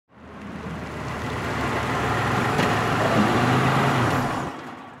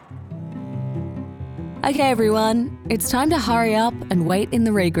Okay, everyone, it's time to hurry up and wait in the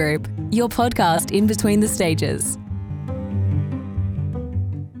Regroup, your podcast in between the stages.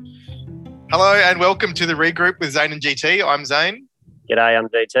 Hello and welcome to the Regroup with Zayne and GT. I'm Zayne. G'day, I'm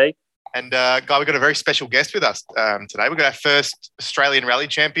GT. And Guy, we've got a very special guest with us today. We've got our first Australian rally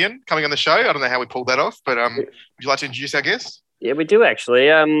champion coming on the show. I don't know how we pulled that off, but would you like to introduce our guest? Yeah, we do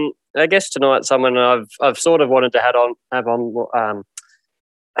actually. I guess tonight someone I've sort of wanted to have on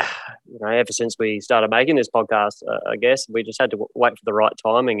ever since we started making this podcast. I guess we just had to wait for the right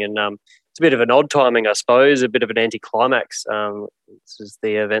timing, and it's a bit of an odd timing, I suppose, a bit of an anticlimax. This is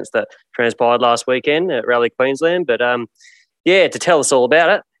the events that transpired last weekend at Rally Queensland, but to tell us all about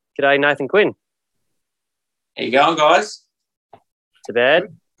it, g'day Nathan Quinn. How you going, guys? Too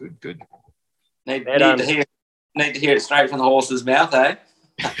bad. Good. Need to hear it straight from the horse's mouth, eh?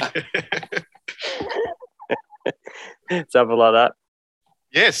 Something like that.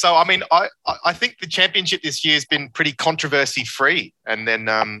 Yeah, so I mean, I think the championship this year has been pretty controversy free, and then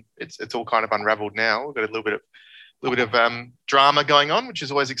it's all kind of unravelled now. We've got a little bit of drama going on, which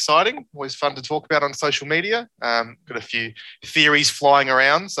is always exciting, always fun to talk about on social media. Got a few theories flying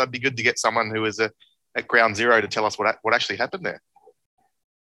around, so it'd be good to get someone who is at ground zero to tell us what actually happened there.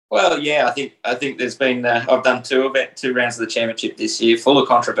 Well, yeah, I think there's been I've done two rounds of the championship this year, full of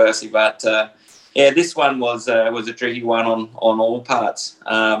controversy, but. This one was a tricky one on all parts.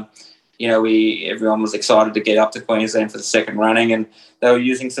 Everyone was excited to get up to Queensland for the second running, and they were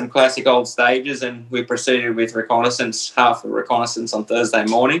using some classic old stages, and we proceeded with half the reconnaissance on Thursday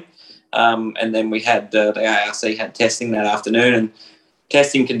morning, and then we had the ARC had testing that afternoon, and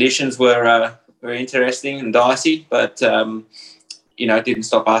testing conditions were interesting and dicey, but it didn't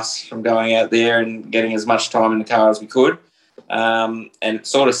stop us from going out there and getting as much time in the car as we could. And it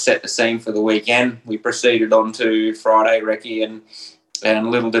sort of set the scene for the weekend. We proceeded on to Friday recce,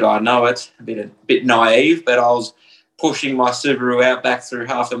 and little did I know it, a bit naive, but I was pushing my Subaru out back through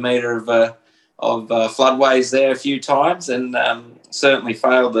half a metre of floodways there a few times, and certainly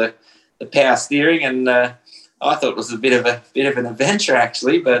failed the power steering. And I thought it was a bit of an adventure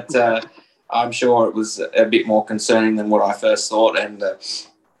actually, but I'm sure it was a bit more concerning than what I first thought. And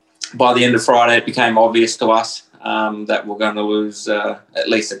by the end of Friday, it became obvious to us that we're going to lose at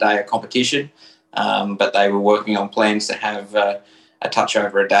least a day of competition, but they were working on plans to have a touch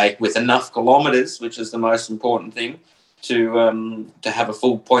over a day with enough kilometres, which is the most important thing, to have a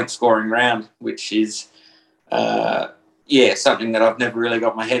full point scoring round, which is something that I've never really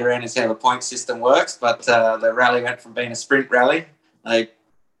got my head around, is how the point system works. But the rally went from being a sprint rally, they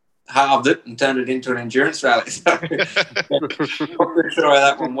halved it and turned it into an endurance rally. So I'm not pretty sure how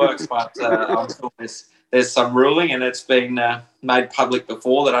that one works, but I'm sure there's some ruling, and it's been made public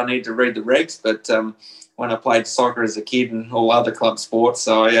before that I need to read the regs. But when I played soccer as a kid and all other club sports,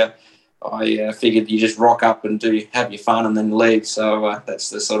 so I figured you just rock up and have your fun and then leave. So that's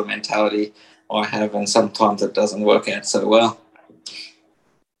the sort of mentality I have, and sometimes it doesn't work out so well.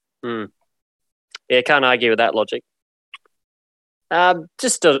 Yeah, can't argue with that logic.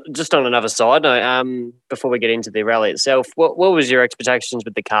 Just on another side note, before we get into the rally itself, what was your expectations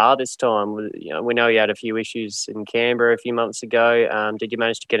with the car this time? We know you had a few issues in Canberra a few months ago. Did you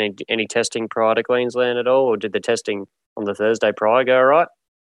manage to get any testing prior to Queensland at all, or did the testing on the Thursday prior go all right?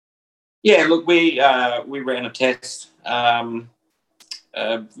 Yeah, look, we ran a test, a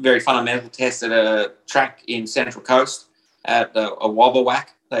very fundamental test at a track in Central Coast at a Wobberwack,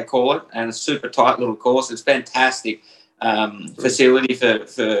 they call it, and a super tight little course. It's fantastic. Facility for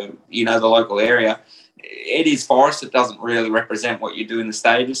the local area. It is forest. It doesn't really represent what you do in the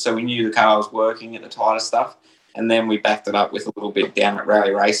stages, so we knew the car was working at the tighter stuff, and then we backed it up with a little bit down at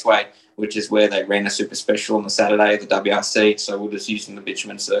Rally Raceway, which is where they ran a super special on the Saturday, the WRC, so we're just using the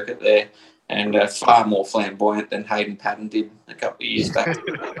bitumen circuit there, and far more flamboyant than Hayden Paddon did a couple of years back.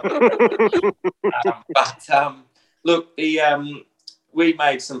 Look, we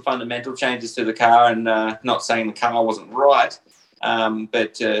made some fundamental changes to the car, and not saying the car wasn't right,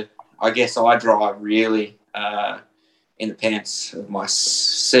 but I guess I drive really in the pants of my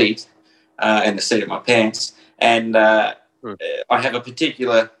seat and the seat of my pants, and I have a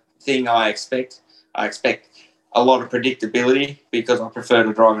particular thing I expect. I expect a lot of predictability because I prefer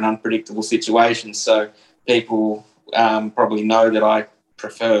to drive in unpredictable situations, so people probably know that I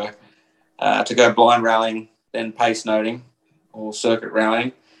prefer to go blind rallying than pace noting or circuit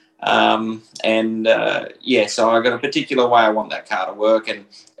rallying. So I got a particular way I want that car to work,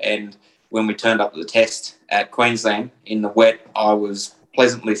 and when we turned up to the test at Queensland in the wet, I was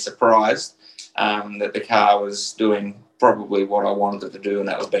pleasantly surprised that the car was doing probably what I wanted it to do, and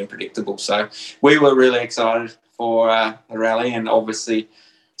that was being predictable. So we were really excited for the rally, and obviously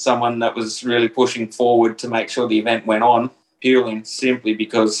someone that was really pushing forward to make sure the event went on, purely and simply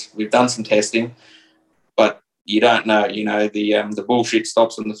because we've done some testing, but you don't know. The bullshit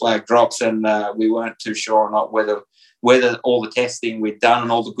stops when the flag drops, and we weren't too sure or not whether all the testing we'd done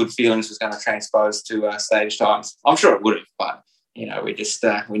and all the good feelings was going to transpose to stage times. I'm sure it would have, but we just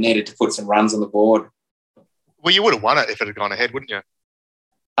we needed to put some runs on the board. Well, you would have won it if it had gone ahead, wouldn't you?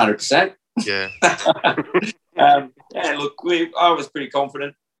 100%. Yeah. Look, I was pretty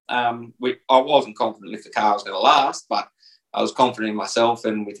confident. I wasn't confident if the car was going to last, but I was confident in myself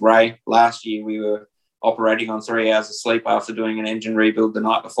and with Ray. Last year, we were operating on 3 hours of sleep after doing an engine rebuild the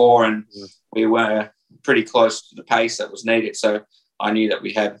night before, and we were pretty close to the pace that was needed. So I knew that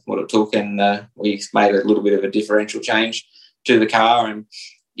we had what it took, and we made a little bit of a differential change to the car. And,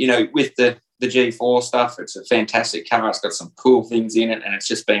 with the G4 stuff, it's a fantastic car. It's got some cool things in it, and it's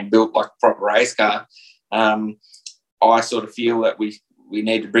just been built like a proper race car. I sort of feel that we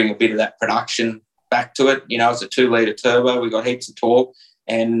need to bring a bit of that production back to it. It's a 2-litre turbo. We've got heaps of torque,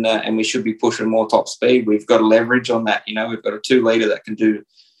 and we should be pushing more top speed. We've got a leverage on that. We've got a 2-litre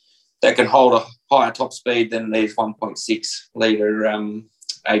that can hold a higher top speed than these 1.6-litre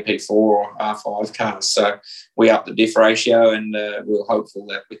AP4 or R5 cars. So we up the diff ratio, and we're hopeful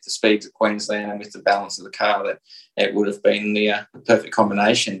that with the speeds of Queensland and with the balance of the car that it would have been the perfect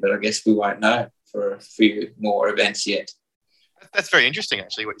combination. But I guess we won't know for a few more events yet. That's very interesting,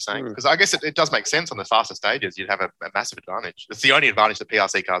 actually, what you're saying, because I guess it does make sense on the faster stages. You'd have a massive advantage. It's the only advantage that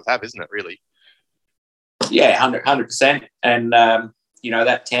PRC cars have, isn't it, really? Yeah, 100%. And,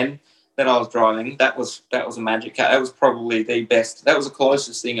 that 10 that I was driving, that was a magic car. That was probably the best. That was the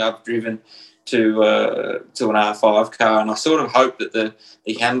closest thing I've driven to an R5 car, and I sort of hoped that the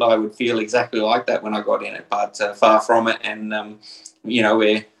Hyundai would feel exactly like that when I got in it, but far from it. And,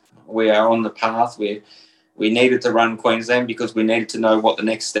 we are on the path where we needed to run Queensland because we needed to know what the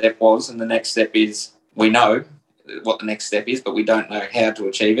next step was, and the next step is we know what the next step is, but we don't know how to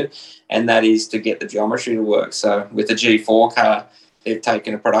achieve it, and that is to get the geometry to work. So with the G4 car, they've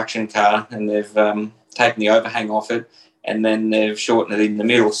taken a production car and they've taken the overhang off it, and then they've shortened it in the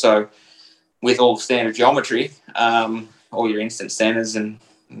middle. So with all standard geometry, all your instant centers and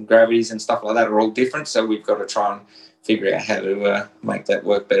gravities and stuff like that are all different. So we've got to try and figure out how to make that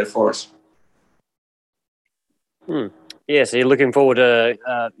work better for us. Yeah, so you're looking forward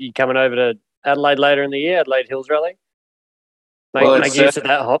to you coming over to Adelaide later in the year, Adelaide Hills Rally? Make use of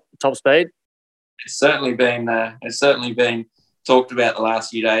that top speed? It's certainly been talked about the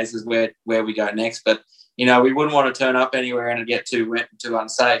last few days as where we go next. But, we wouldn't want to turn up anywhere and get too wet and too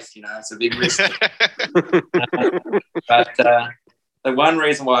unsafe. It's a big risk. But the one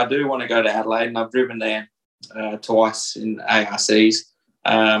reason why I do want to go to Adelaide, and I've driven there twice in ARCs,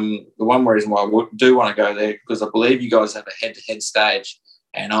 the one reason why I do want to go there, because I believe you guys have a head-to-head stage,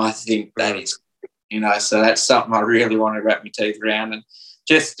 and I think that is, so that's something I really want to wrap my teeth around. And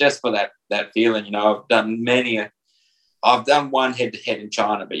just for that feeling, I've done one head-to-head in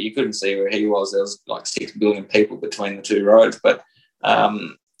China, but you couldn't see where he was. There was like 6 billion people between the two roads. But,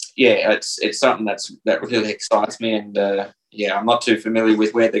 it's something that really excites me. And, I'm not too familiar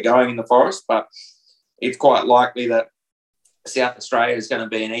with where they're going in the forest, but it's quite likely that South Australia is going to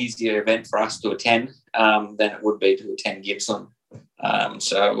be an easier event for us to attend than it would be to attend Gippsland.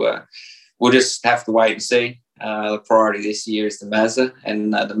 So we'll just have to wait and see. The priority this year is the Mazda,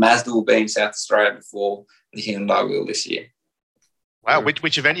 and the Mazda will be in South Australia before the Hyundai will this year. Wow,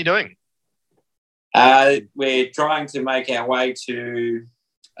 which event are you doing? We're trying to make our way to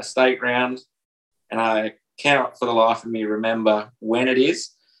a state round, and I cannot for the life of me remember when it is,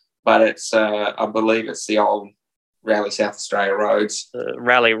 but it's I believe it's the old Rally South Australia roads.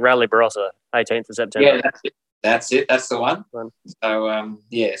 Rally Barossa, 18th of September. Yeah, that's it. That's the one. So,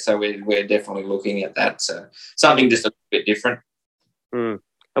 so we're definitely looking at that. So something just a bit different.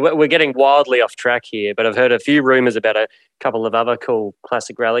 We're getting wildly off track here, but I've heard a few rumours about a couple of other cool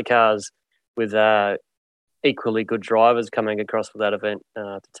classic rally cars with equally good drivers coming across for that event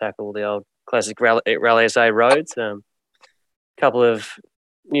to tackle the old classic Rally SA roads. A couple of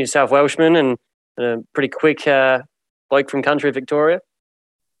New South Welshmen and a pretty quick bloke from country Victoria.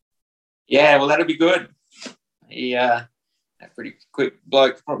 Yeah, well, that'll be good. He a pretty quick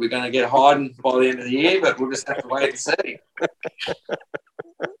bloke, probably going to get hiding by the end of the year, but we'll just have to wait and see.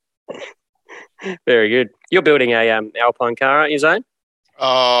 Very good. You're building a Alpine car, aren't you, Zayne?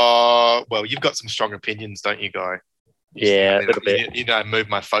 Well, you've got some strong opinions, don't you, Guy? A little bit. Move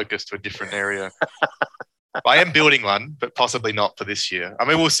my focus to a different area. I am building one, but possibly not for this year. I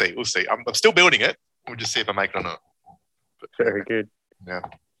mean, we'll see. I'm still building it. We'll just see if I make it or not. Very good. Yeah.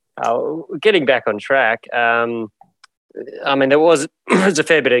 Getting back on track, I mean, there was a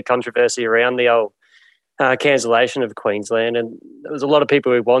fair bit of controversy around the old cancellation of Queensland, and there was a lot of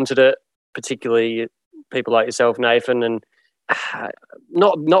people who wanted it, particularly people like yourself, Nathan, and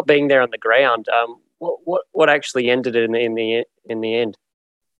not being there on the ground. What actually ended in the end?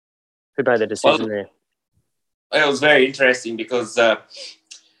 Who made the decision there? It was very interesting because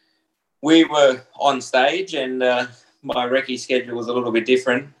we were on stage and my recce schedule was a little bit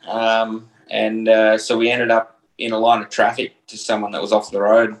different, and so we ended up in a line of traffic to someone that was off the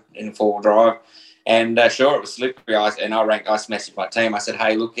road in four-wheel drive. And sure, it was slippery. I messaged my team. I said,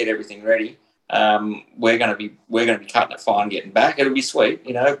 "Hey, look, get everything ready. We're going to be cutting it fine getting back. It'll be sweet,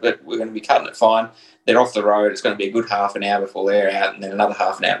 but we're going to be cutting it fine. They're off the road. It's going to be a good half an hour before they're out, and then another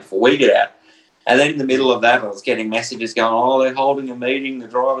half an hour before we get out." And then in the middle of that, I was getting messages going, "Oh, they're holding a meeting. The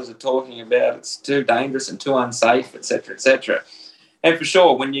drivers are talking about it's too dangerous and too unsafe, etc., etc." And for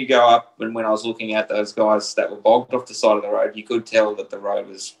sure, when you go up, and when I was looking at those guys that were bogged off the side of the road, you could tell that the road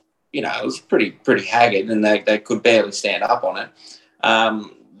was, it was pretty haggard, and they could barely stand up on it.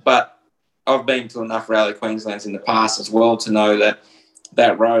 But I've been to enough Rally Queenslands in the past as well to know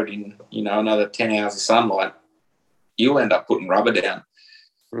that road in, another 10 hours of sunlight, you'll end up putting rubber down.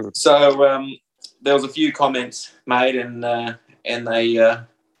 Mm. So there was a few comments made, and they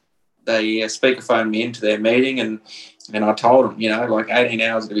speakerphoned me into their meeting, and I told them, like 18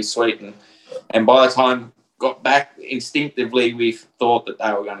 hours to be sweet. And by the time got back, instinctively we thought that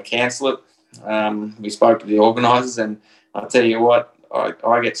they were going to cancel it. We spoke to the organisers, and I tell you what,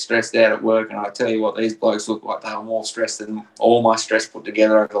 I get stressed out at work, and I tell you what, these blokes look like they were more stressed than all my stress put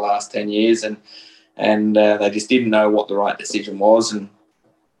together over the last 10 years, and they just didn't know what the right decision was,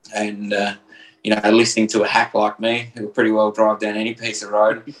 and listening to a hack like me who pretty well drive down any piece of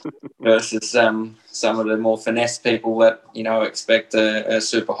road versus some of the more finesse people that, expect a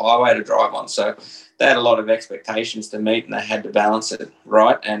super highway to drive on. So they had a lot of expectations to meet, and they had to balance it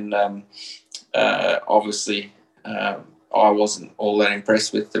right. And obviously I wasn't all that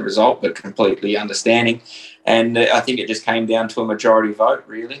impressed with the result, but completely understanding. And I think it just came down to a majority vote,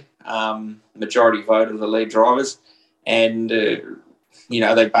 really. Majority vote of the lead drivers. And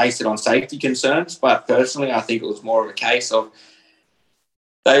they based it on safety concerns, but personally I think it was more of a case of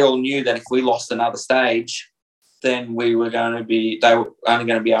they all knew that if we lost another stage, then they were only going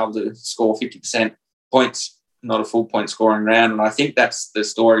to be able to score 50% points, not a full point scoring round. And I think that's the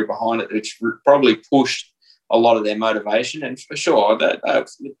story behind it, which probably pushed a lot of their motivation. And for sure, they were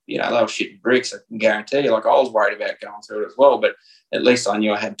shitting bricks, I can guarantee you. Like, I was worried about going through it as well, but at least I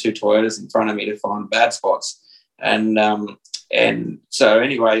knew I had two Toyotas in front of me to find bad spots. And so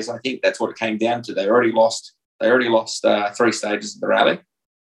anyways, I think that's what it came down to. They already lost 3 stages of the rally,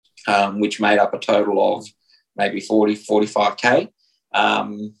 which made up a total of maybe 45K.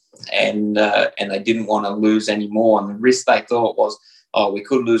 And they didn't want to lose any more. And the risk they thought was, we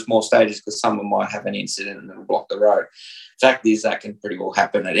could lose more stages because someone might have an incident and it'll block the road. Fact is, that can pretty well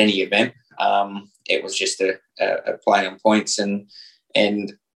happen at any event. It was just a play on points, and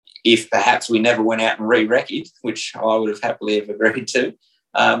if perhaps we never went out and re-reckied, which I would have happily have agreed to,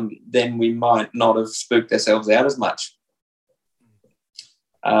 then we might not have spooked ourselves out as much.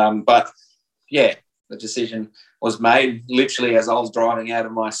 But, yeah, the decision was made literally as I was driving out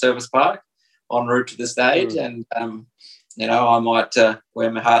of my service park en route to the stage. And, I might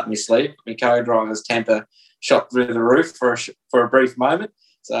wear my heart in my sleeve. My co-driver's temper shot through the roof for a brief moment.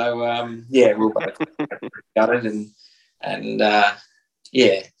 So, we'll both got it.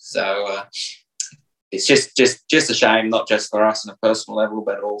 So it's just a shame, not just for us on a personal level,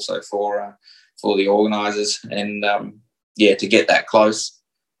 but also for the organisers. And, to get that close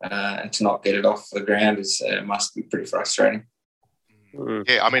and to not get it off the ground must be pretty frustrating.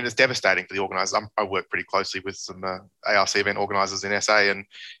 Yeah, I mean, it's devastating for the organisers. I work pretty closely with some ARC event organisers in SA, and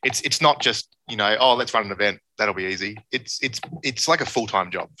it's not just, let's run an event, that'll be easy. It's like a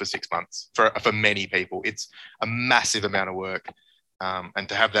full-time job for 6 months for many people. It's a massive amount of work. And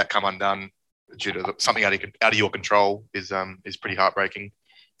to have that come undone due to something out of your control is pretty heartbreaking.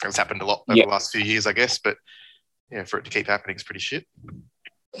 It's happened a lot over the last few years, I guess, but yeah, for it to keep happening is pretty shit.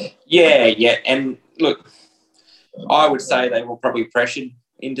 Yeah. And look, I would say they were probably pressured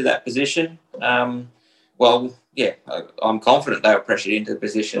into that position. I'm confident they were pressured into the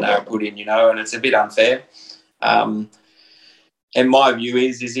position they were put in, and it's a bit unfair. And my view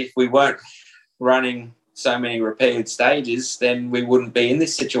is if we weren't running so many repeated stages, then we wouldn't be in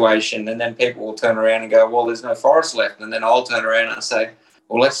this situation. And then people will turn around and go, well, there's no forest left. And then I'll turn around and say,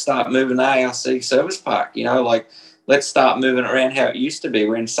 well, let's start moving the ARC service park, let's start moving it around how it used to be.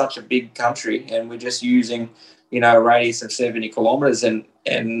 We're in such a big country and we're just using a radius of 70 kilometres, and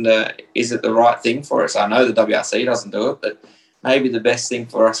is it the right thing for us? I know the WRC doesn't do it, but maybe the best thing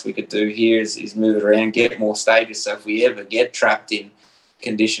for us we could do here is move it around, get more stages. So if we ever get trapped in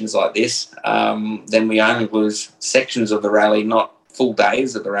conditions like this, then we only lose sections of the rally, not full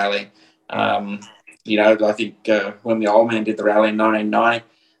days of the rally. I think when the old man did the rally in 1990,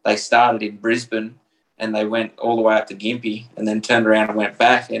 they started in Brisbane and they went all the way up to Gympie and then turned around and went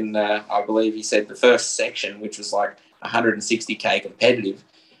back. And I believe he said the first section, which was like 160K competitive,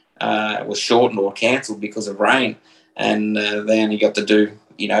 was shortened or cancelled because of rain. And they only got to do,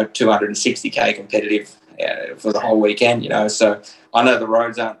 260K competitive for the whole weekend, So I know the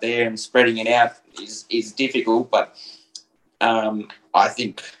roads aren't there and spreading it out is difficult, but I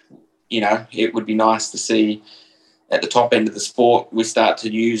think, it would be nice to see at the top end of the sport we start to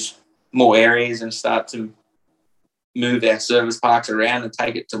use more areas and start to move our service parks around and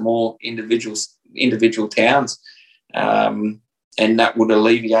take it to more individual towns. And that would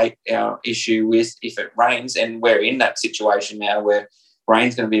alleviate our issue with if it rains, and we're in that situation now where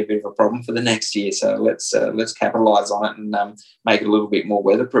rain's going to be a bit of a problem for the next year. So let's capitalise on it and make it a little bit more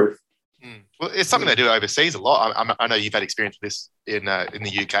weatherproof. Well, it's something they do overseas a lot. I know you've had experience with this in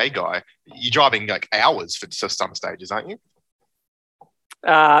the UK, Guy. You're driving like hours for some stages, aren't you?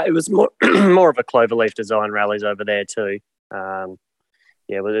 It was more of a cloverleaf design rallies over there too.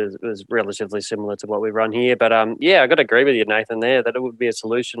 It was relatively similar to what we run here. But I got to agree with you, Nathan, there that it would be a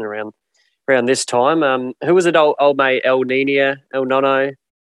solution around this time. Who was it? Old mate El Nino, El Nono.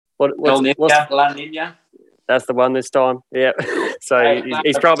 El Nino, La Nina. That's the one this time. Yeah. So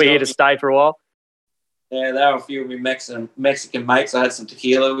he's probably here to stay for a while. Yeah, there were a few of my Mexican mates I had some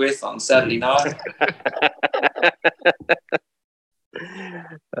tequila with on Saturday night.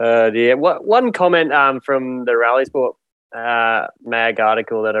 One comment from the Rally Sport mag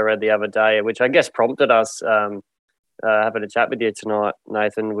article that I read the other day, which I guess prompted us having a chat with you tonight,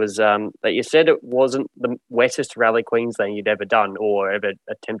 Nathan, was that you said it wasn't the wettest Rally Queensland you'd ever done or ever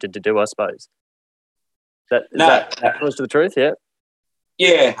attempted to do, I suppose. Is that close to the truth? Yeah.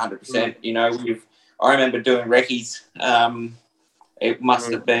 Yeah, 100%. I remember doing recce's. It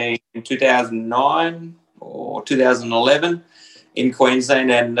must have been in 2009 or 2011 in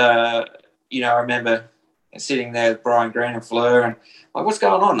Queensland, and I remember sitting there with Brian Green and Fleur, and like, what's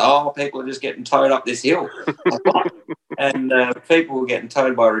going on? Oh, people are just getting towed up this hill, and people were getting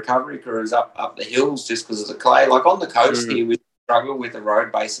towed by recovery crews up the hills just because of the clay. Like on the coast here, we struggle with the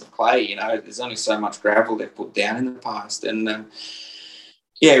road base of clay. There's only so much gravel they've put down in the past, and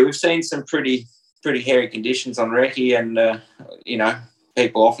we've seen some pretty hairy conditions on recce, and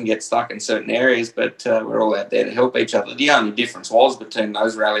people often get stuck in certain areas, but we're all out there to help each other. The only difference was between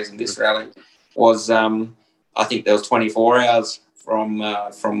those rallies and this rally was I think there was 24 hours from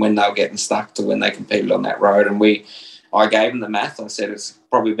when they were getting stuck to when they competed on that road, and I gave them the math. I said it's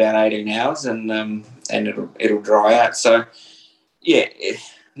probably about 18 hours, and it'll dry out. So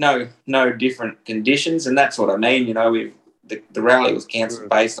no different conditions, and that's what I mean. The rally was cancelled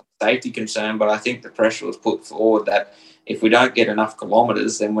based on safety concern, but I think the pressure was put forward that if we don't get enough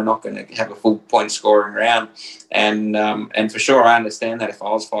kilometres, then we're not going to have a full point scoring round. And for sure, I understand that if I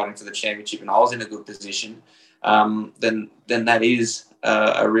was fighting for the championship and I was in a good position, then that is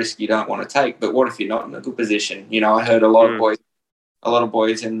a risk you don't want to take. But what if you're not in a good position? I heard a lot of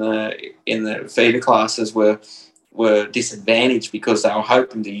boys in the feeder classes were disadvantaged because they were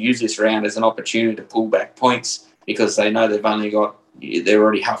hoping to use this round as an opportunity to pull back points because they know they're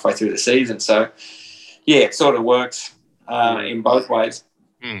already halfway through the season. So it sort of works in both ways.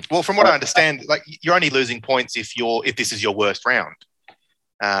 Well, from what I understand, like you're only losing points if this is your worst round.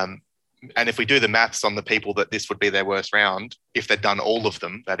 And if we do the maths on the people that this would be their worst round, if they've done all of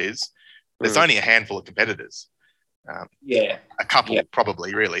them, that is, there's only a handful of competitors. A couple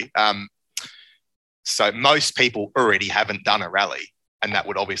probably, really. So most people already haven't done a rally, and that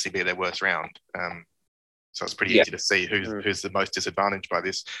would obviously be their worst round. So it's pretty easy to see who's the most disadvantaged by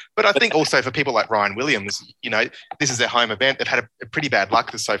this. But I think also for people like Ryan Williams, this is their home event. They've had a pretty bad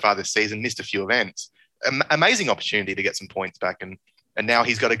luck so far this season, missed a few events. Amazing opportunity to get some points back. And now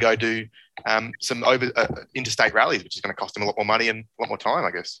he's got to go do some interstate rallies, which is going to cost him a lot more money and a lot more time,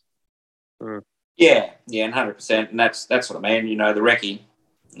 I guess. Yeah, and 100%. And that's what I mean. The recce,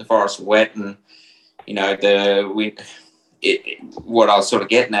 the forests were wet, and what I was sort of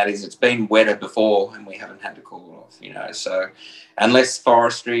getting at is it's been wetter before and we haven't had to cool it off, So unless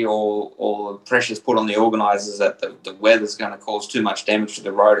forestry or pressure's put on the organisers that the weather's going to cause too much damage to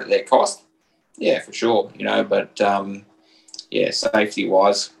the road at their cost, for sure, But,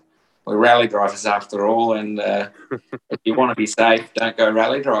 safety-wise, we're rally drivers after all, and if you want to be safe, don't go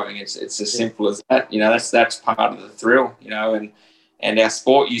rally driving. It's as simple as that. You know, that's part of the thrill. You know, and our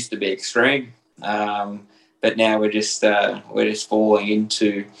sport used to be extreme, but now we're just falling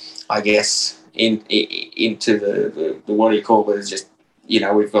into, I guess, into the what do you call it? It's just, you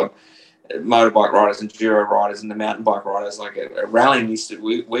know, we've got motorbike riders, enduro riders, and the mountain bike riders. Like a rallying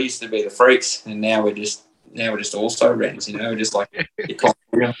we used to be the freaks, and now we're just also rents. You know, just like you can't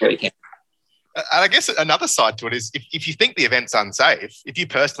really what you can. And I guess another side to it is if you think the event's unsafe, if you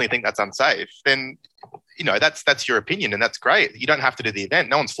personally think that's unsafe, then, you know, that's your opinion, and that's great. You don't have to do the event.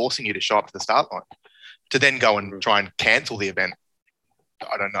 No one's forcing you to show up to the start line. To then go and try and cancel the event,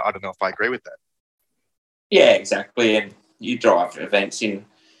 I don't know if I agree with that. Yeah, exactly. And you drive events in,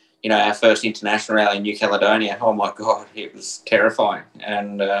 you know, our first international rally in New Caledonia. Oh my God, it was terrifying,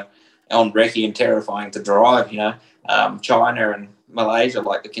 and on recce and terrifying to drive. You know, China and Malaysia,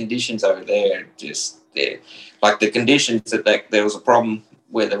 like the conditions over there, like the conditions that there was a problem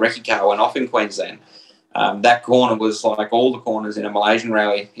where the recce car went off in Queensland. That corner was like all the corners in a Malaysian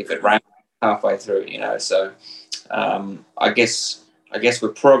rally if it rained halfway through, you know. So I guess we're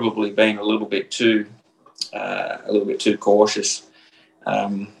probably being a little bit too cautious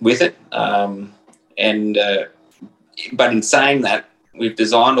with it. But in saying that, we've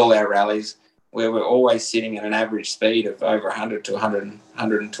designed all our rallies where we're always sitting at an average speed of over 100 to 100,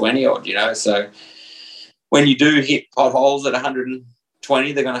 120 odd, you know. So when you do hit potholes at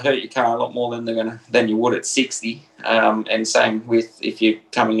 120, they're going to hurt your car a lot more than you would at 60. And same with if you're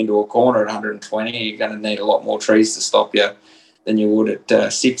coming into a corner at 120, you're going to need a lot more trees to stop you than you would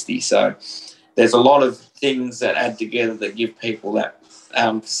at 60. So there's a lot of things that add together that give people that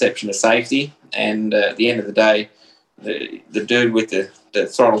perception of safety. And at the end of the day, the dude with the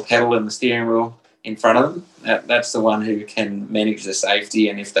throttle pedal and the steering wheel in front of them, that's the one who can manage the safety.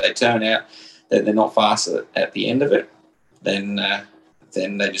 And if they turn out that they're not fast at the end of it, then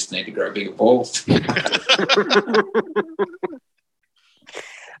they just need to grow bigger balls.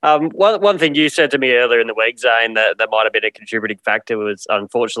 One thing you said to me earlier in the week, Zayne, that might have been a contributing factor was,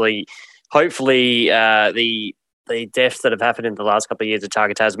 unfortunately, hopefully, the deaths that have happened in the last couple of years at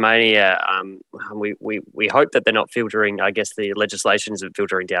Targa Tasmania, we hope that they're not filtering, I guess the legislation isn't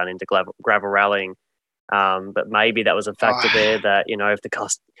filtering down into gravel rallying. But maybe that was a factor there that, you know,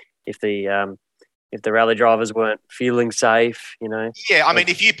 if the rally drivers weren't feeling safe, you know. Yeah, I mean,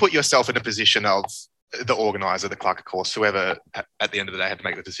 if you put yourself in a position of the organizer, the clerk of course, whoever at the end of the day had to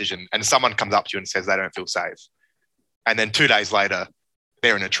make the decision, and someone comes up to you and says they don't feel safe, and then 2 days later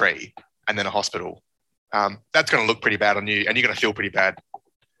they're in a tree and then a hospital, that's going to look pretty bad on you, and you're going to feel pretty bad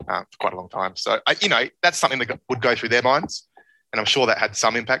for quite a long time. So, you know, that's something that would go through their minds, and I'm sure that had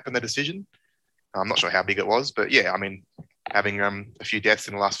some impact on their decision. I'm not sure how big it was, but yeah, I mean, having a few deaths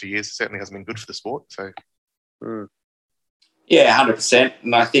in the last few years certainly hasn't been good for the sport. So, yeah, 100%.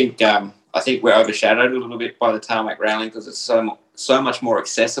 And I think we're overshadowed a little bit by the tarmac rallying because it's so much more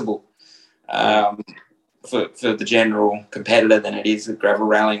accessible for the general competitor than it is with gravel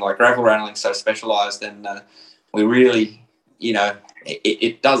rallying. Like gravel rallying is so specialised, and we really, you know,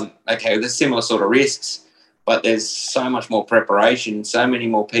 it doesn't. Okay, there's similar sort of risks, but there's so much more preparation, so many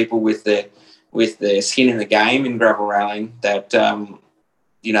more people with their skin in the game in gravel rallying that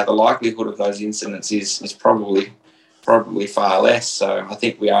you know, the likelihood of those incidents is probably far less. So I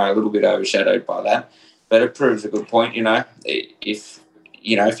think we are a little bit overshadowed by that. But it proves a good point, you know. If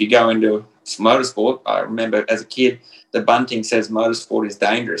you go into motorsport, I remember as a kid, the bunting says motorsport is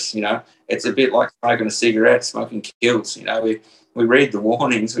dangerous, you know. It's a bit like smoking a cigarette, smoking kills, you know. We read the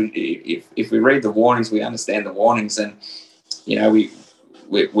warnings. If we read the warnings, we understand the warnings, and, you know, we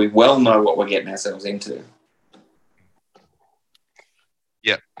well know what we're getting ourselves into.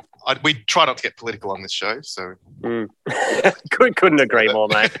 Yeah. We try not to get political on this show, so... Couldn't agree more,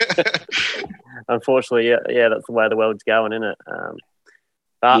 mate. Unfortunately, yeah, that's the way the world's going, isn't it?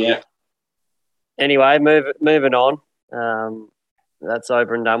 But yeah. Anyway, moving on. That's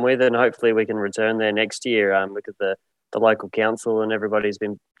over and done with, and hopefully we can return there next year because the local council and everybody's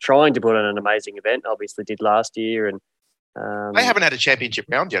been trying to put on an amazing event. Obviously did last year. And they haven't had a championship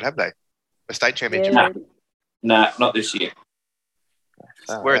round yet, have they? A state championship yeah. round? No, not this year.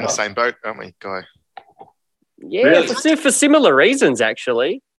 We're in the same boat, aren't we, Guy? Yeah, really? for similar reasons,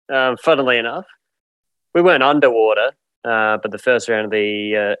 actually, funnily enough. We weren't underwater, but the first round of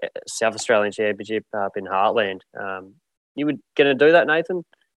the South Australian Championship up in Heartland. You were going to do that, Nathan,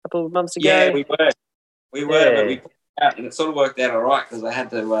 a couple of months ago? Yeah, we were. But we pulled it out, and it sort of worked out all right because they had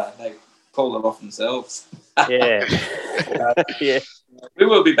to they pulled it off themselves. Yeah. Yeah. We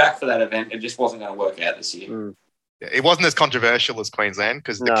will be back for that event. It just wasn't going to work out this year. Yeah, it wasn't as controversial as Queensland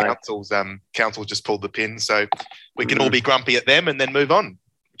because the No. council just pulled the pin, so we can all be grumpy at them and then move on,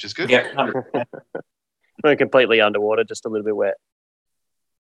 which is good. Yeah, 100%. We're completely underwater, just a little bit wet.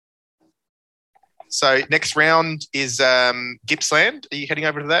 So next round is Gippsland. Are you heading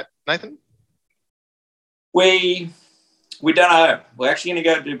over to that, Nathan? We don't know. We're actually going to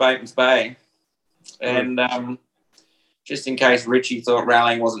go to Batemans Bay, and just in case Richie thought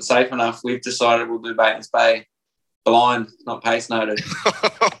rallying wasn't safe enough, we've decided we'll do Batemans Bay blind, not pace noted.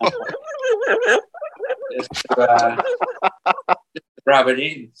 Just to rub it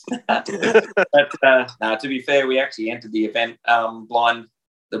in. But no, to be fair, we actually entered the event blind,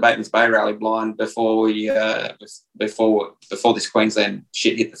 the Batemans Bay Rally blind before we before this Queensland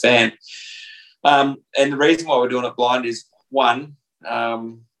shit hit the fan. And the reason why we're doing it blind is, one, I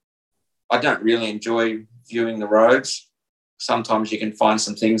don't really enjoy viewing the roads. Sometimes you can find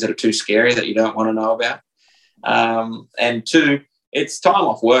some things that are too scary that you don't want to know about. And two, it's time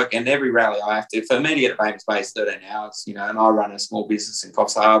off work, and every rally I have to, for me to get to Batemans Bay is 13 hours, and I run a small business in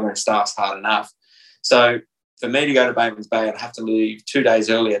Coffs Harbour and staff's hard enough. So for me to go to Batemans Bay, I'd have to leave 2 days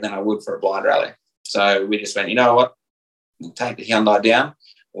earlier than I would for a blind rally. So we just went, you know what, we'll take the Hyundai down,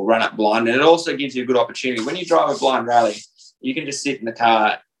 we'll run up blind. And it also gives you a good opportunity. When you drive a blind rally, you can just sit in the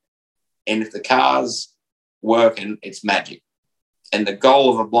car, and if the car's working, it's magic. And the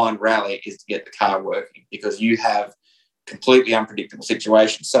goal of a blind rally is to get the car working, because you have completely unpredictable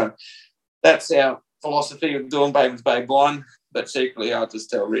situations. So that's our philosophy of doing Batemans Bay blind. But secretly, I'll just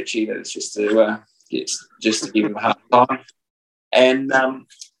tell Richie that it's just to give him a hard time. And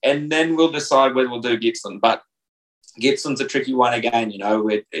then we'll decide whether we'll do Gippsland. But Gippsland's a tricky one again.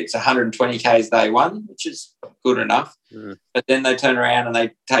 It's 120 Ks day one, which is good enough. But then they turn around and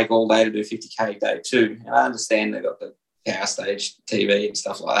they take all day to do 50 K day two. And I understand they've got the power stage TV and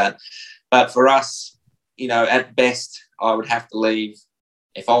stuff like that. But for us, at best, I would have to leave,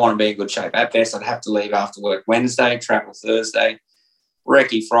 if I want to be in good shape, at best I'd have to leave after work Wednesday, travel Thursday,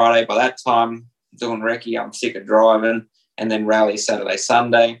 recce Friday. By that time, doing recce, I'm sick of driving, and then rally Saturday,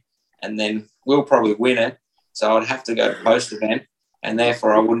 Sunday, and then we'll probably win it. So I'd have to go to post-event, and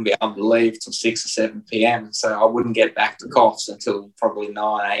therefore I wouldn't be able to leave till 6 or 7 p.m. So I wouldn't get back to Coffs until probably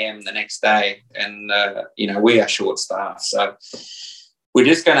 9 a.m. the next day. And, we are short-staffed. So we're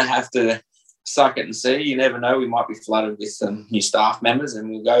just going to have to suck it and see. You never know. We might be flooded with some new staff members, and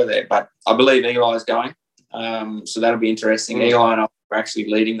we'll go there. But I believe Eli's going. So that'll be interesting. Eli and I were actually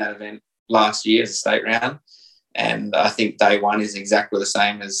leading that event last year as a state round. And I think day one is exactly the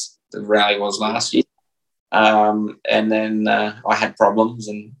same as the rally was last year. And then I had problems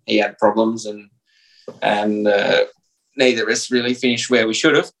and he had problems, and neither of us really finished where we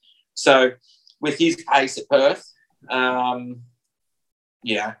should have. So with his pace at Perth,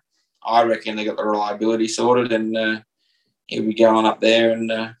 I reckon they got the reliability sorted, and he'll be going up there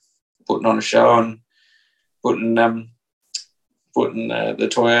and putting on a show and putting the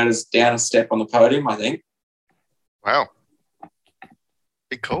Toyotas down a step on the podium, I think. Wow.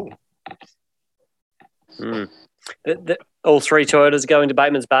 Be cool. All three Toyotas going to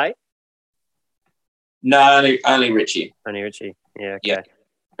Batemans Bay? No, only Richie. Only Richie. Yeah, okay. Yeah,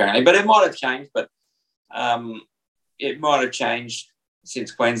 apparently. But it might have changed,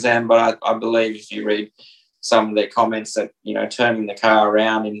 since Queensland. But I believe if you read some of their comments that, turning the car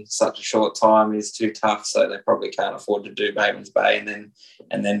around in such a short time is too tough, so they probably can't afford to do Batemans Bay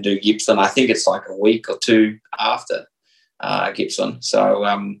and then do Gippsland. I think it's like a week or two after Gippsland. So,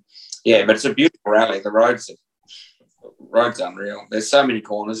 but it's a beautiful rally. The road's unreal. There's so many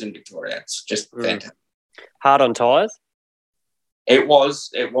corners in Victoria. It's just fantastic. Hard on tyres? It was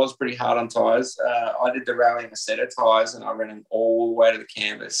pretty hard on tyres. I did the rally in a set of tyres, and I ran them all the way to the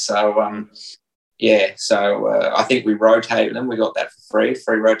canvas. So, I think we rotated them. We got that for free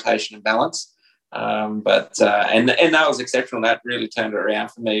rotation and balance. And that was exceptional. That really turned it around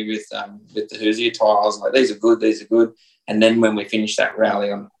for me with the Hoosier tyre. I was like, these are good. And then when we finished that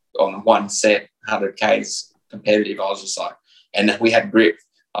rally on one set, 100 Ks competitive, I was just like, and we had grip.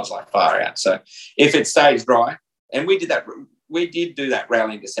 I was like, far out. So if it stays dry, and we did do that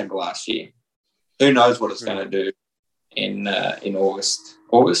rally in December last year. Who knows what it's going to do in August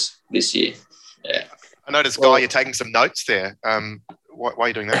this year? Yeah. I noticed, Guy, you're taking some notes there. Why are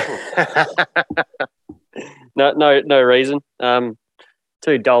you doing that for? No reason.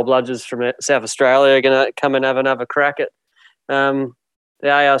 Two dull bludgers from South Australia are going to come and have another crack at the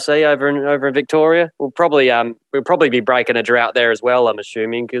ARC over in Victoria. We'll probably be breaking a drought there as well, I'm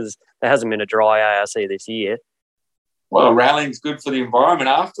assuming, because there hasn't been a dry ARC this year. Well, rallying's good for the environment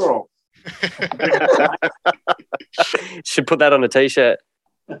after all. Should put that on a T-shirt.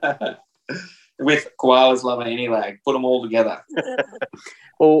 with koalas loving any lag. Put them all together.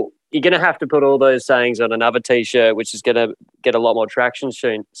 Well, you're going to have to put all those sayings on another T-shirt, which is going to get a lot more traction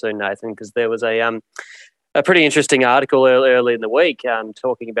soon, Nathan, because there was a pretty interesting article early in the week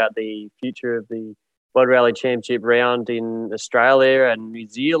talking about the future of the World Rally Championship round in Australia and New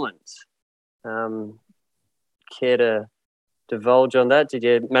Zealand. Care to divulge on that? Did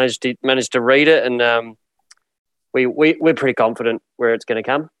you manage to read it? And we're pretty confident where it's going to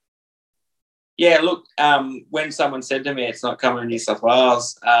come. Yeah, look, when someone said to me it's not coming to New South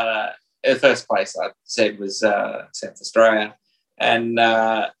Wales, the first place I said was South Australia. And,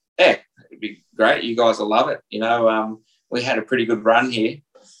 it'd be great. You guys will love it. You know, we had a pretty good run here.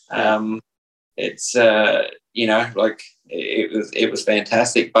 It's, like it was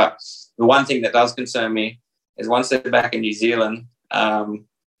fantastic. But the one thing that does concern me is once they're back in New Zealand, I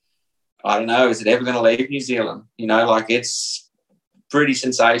don't know, is it ever going to leave New Zealand? You know, like it's pretty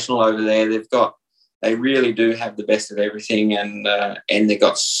sensational over there. They really do have the best of everything, and they've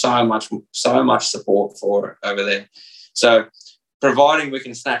got so much support for it over there. So, providing we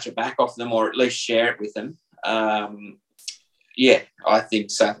can snatch it back off them or at least share it with them, I think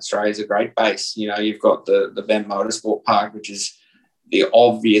South Australia is a great base. You know, you've got the Ben Motorsport Park, which is the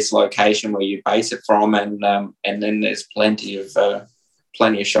obvious location where you base it from, and then there's plenty of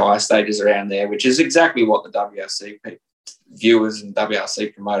shy stages around there, which is exactly what the WRC viewers and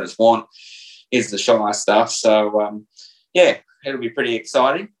WRC promoters want, is the shy stuff. So it'll be pretty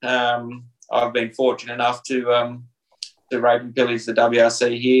exciting. I've been fortunate enough to rape and pillage the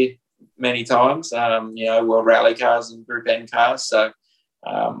WRC here many times, World Rally cars and Group N cars. So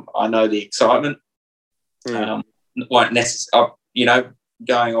I know the excitement. Won't necessarily,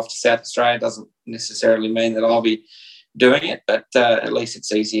 going off to South Australia doesn't necessarily mean that I'll be doing it, but at least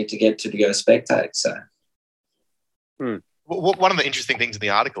it's easier to get to go spectate. So. Well, one of the interesting things in the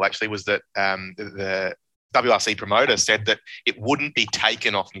article actually was that the WRC promoter said that it wouldn't be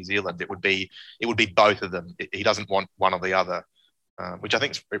taken off New Zealand. It would be both of them. He doesn't want one or the other, which I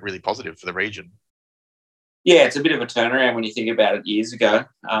think is really positive for the region. Yeah, it's a bit of a turnaround when you think about it years ago.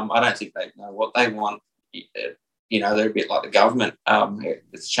 I don't think they know what they want. They're a bit like the government.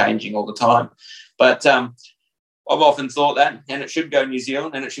 It's changing all the time. But I've often thought that, and it should go New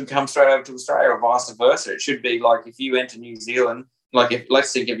Zealand and it should come straight over to Australia or vice versa. It should be like if you enter New Zealand,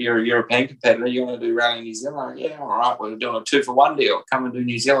 let's think if you're a European competitor, you want to do Rally New Zealand, all right, we're doing a 2-for-1 deal. Come and do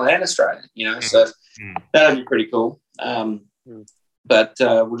New Zealand and Australia, so that'd be pretty cool. But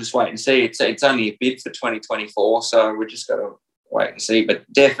we'll just wait and see. It's only a bid for 2024, so we just got to wait and see.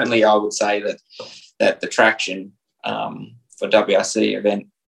 But definitely I would say that the traction for WRC event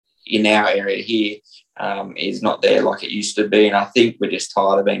in our area here is not there like it used to be. And I think we're just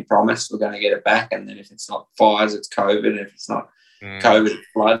tired of being promised we're going to get it back. And then if it's not fires, it's COVID. And if it's not COVID, it's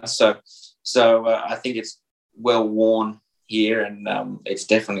floods. So I think it's well worn here, and it's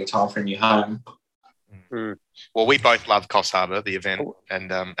definitely time for a new home. Well, we both love Coffs Harbour, the event,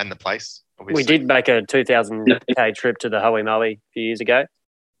 and the place. Obviously. We did make a 2,000k trip to the Hoey Moey a few years ago.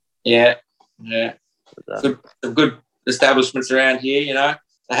 Yeah. Good establishments around here,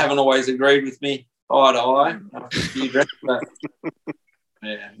 They haven't always agreed with me eye to eye after a few drinks, but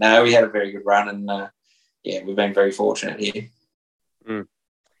we had a very good run, and we've been very fortunate here.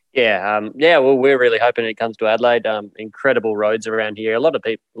 Well, we're really hoping it comes to Adelaide. Incredible roads around here. A lot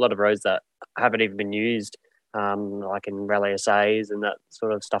of roads that haven't even been used, like in Rally SAs and that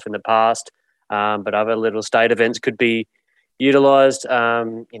sort of stuff in the past. But other little state events could be utilised.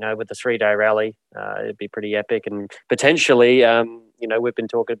 With the 3-day rally, it'd be pretty epic, and potentially, we've been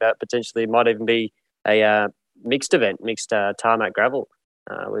talking about potentially it might even be a mixed event, mixed tarmac gravel.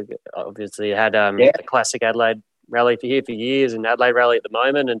 We've obviously had the classic Adelaide rally for years, and Adelaide rally at the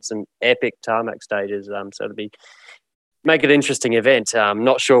moment, and some epic tarmac stages. So make it an interesting event. I'm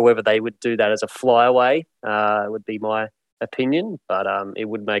not sure whether they would do that as a flyaway. Would be my opinion, but it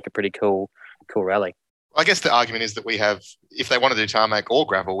would make a pretty cool rally. I guess the argument is that we have, if they want to do tarmac or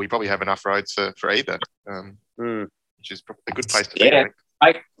gravel, we probably have enough roads for either, which is a good place to be. Yeah,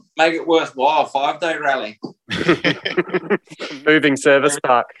 make it worthwhile. 5-day rally. Moving service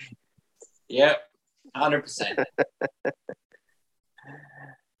park. Yeah, 100%.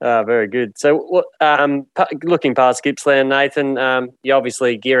 Very good. So, looking past Gippsland, Nathan, you're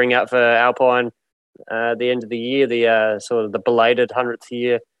obviously gearing up for Alpine at the end of the year, the sort of the belated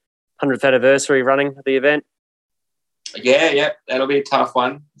 100th anniversary running of the event. Yeah, that'll be a tough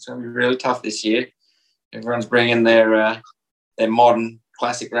one. It's going to be really tough this year. Everyone's bringing their modern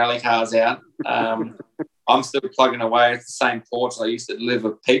classic rally cars out. I'm still plugging away at the same ports I used to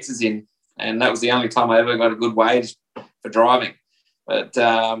deliver pizzas in, and that was the only time I ever got a good wage for driving. But,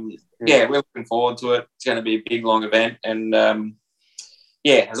 we're looking forward to it. It's going to be a big, long event. And,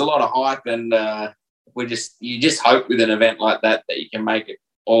 there's a lot of hype. And you just hope with an event like that you can make it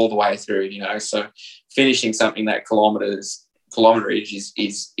all the way through, So finishing something that kilometerage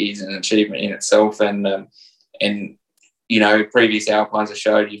is an achievement in itself. And previous Alpines have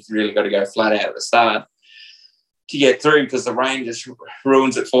showed you've really got to go flat out at the start to get through because the rain just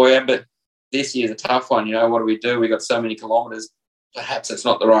ruins it for you. But this year's a tough one. What do? We got so many kilometres. Perhaps it's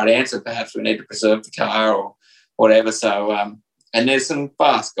not the right answer. Perhaps we need to preserve the car or whatever. So, and there's some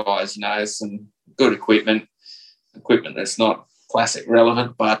fast guys, some good equipment that's not classic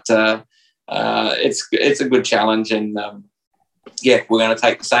relevant, but it's a good challenge. And, we're going to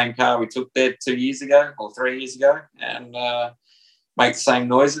take the same car we took there 2 years ago or 3 years ago and make the same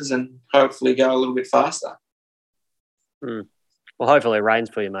noises and hopefully go a little bit faster. Well, hopefully it rains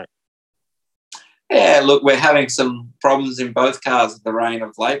for you, mate. Yeah, look, we're having some problems in both cars with the rain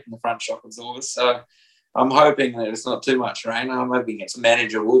of late in the front shock absorbers. So I'm hoping that it's not too much rain. I'm hoping it's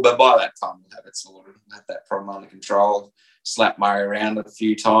manageable, but by that time we'll have it sorted, have that problem under control, slap Murray around a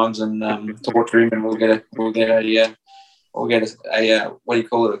few times and torture him, and we'll get a what do you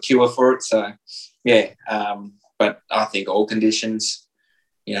call it, a cure for it. So, but I think all conditions,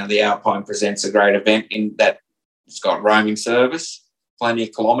 the Alpine presents a great event in that it's got roaming service, plenty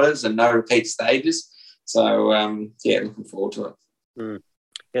of kilometres and no repeat stages. So, looking forward to it.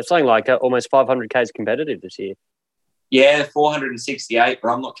 It's something like almost 500 Ks competitive this year. Yeah, 468, but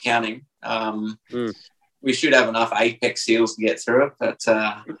I'm not counting. We should have enough Apex seals to get through it, but,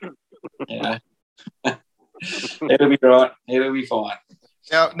 it'll be right. It'll be fine.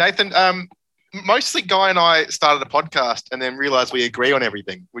 Now, Nathan, mostly Guy and I started a podcast and then realised we agree on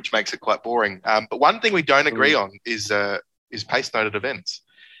everything, which makes it quite boring. But one thing we don't agree on is pace noted events.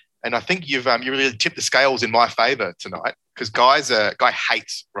 And I think you really tipped the scales in my favour tonight because Guy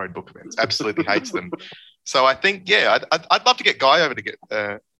hates roadbook events, absolutely hates them. So I think, I'd love to get Guy over to get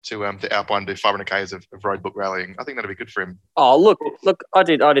to Alpine do 500 Ks of roadbook rallying. I think that'd be good for him. Oh, look! I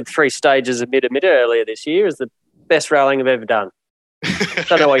did 3 stages of mid earlier this year. It's the best rallying I've ever done.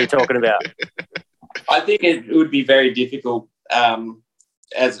 Don't know what you're talking about. I think it would be very difficult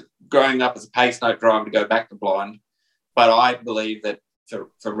as growing up as a pace note driver to go back to blind. But I believe that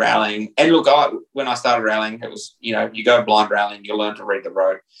for rallying, and look, when I started rallying, it was, you go blind rallying, you learn to read the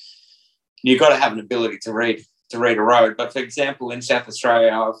road. You've got to have an ability to read a road. But for example, in South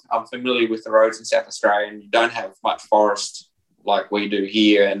Australia, I'm familiar with the roads in South Australia, and you don't have much forest like we do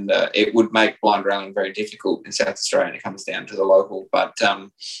here, and it would make blind rallying very difficult in South Australia, and it comes down to the local. But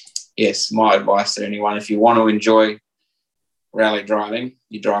yes, my advice to anyone, if you want to enjoy rally driving,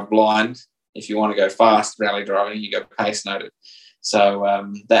 you drive blind. If you want to go fast rally driving, you go pace noted.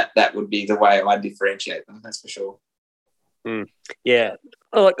 So that would be the way I differentiate them, that's for sure. Yeah,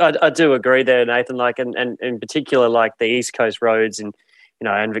 look, I do agree there, Nathan. Like, and in particular, like the East Coast roads and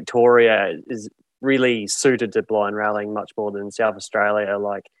and Victoria is really suited to blind rallying much more than South Australia.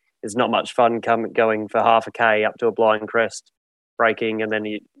 Like, there's not much fun going for half a K up to a blind crest, braking, and then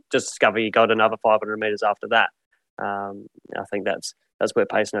you just discover you got another 500 metres after that. I think that's where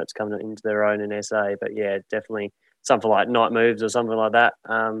pace notes come into their own in SA. But yeah, definitely something like night moves or something like that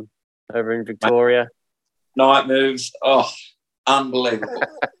over in Victoria. Night moves, unbelievable.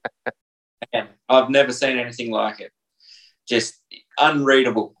 Man, I've never seen anything like it. Just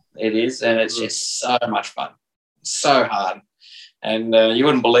unreadable it is, and it's just so much fun. So hard. And you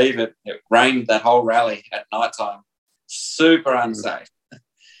wouldn't believe it. It rained that whole rally at night time. Super unsafe.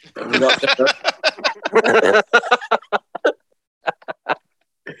 But we got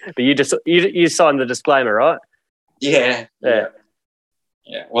But you signed the disclaimer, right? Yeah.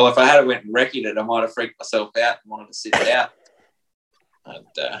 Well, if I had went and wrecked it, I might have freaked myself out and wanted to sit it out.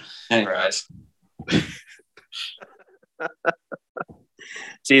 But anyways.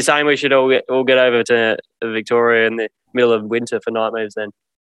 So you're saying we should all get over to Victoria in the middle of winter for night moves then?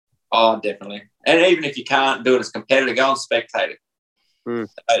 Oh, definitely. And even if you can't do it as competitive, go and spectate it.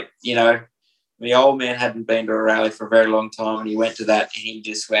 So, the old man hadn't been to a rally for a very long time, and he went to that and he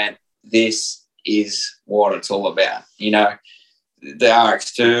just went, this is what it's all about. The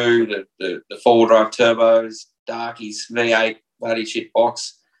RX2, the four-wheel drive turbos, Darkies, V8, bloody shit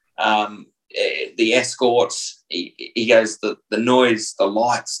box, the escorts. He goes, the noise, the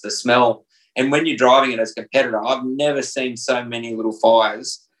lights, the smell. And when you're driving it as a competitor, I've never seen so many little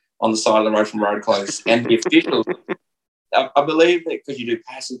fires on the side of the road from road close. And the officials, I believe that because you do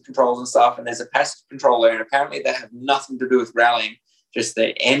passive controls and stuff, and there's a passive control there, and apparently they have nothing to do with rallying. Just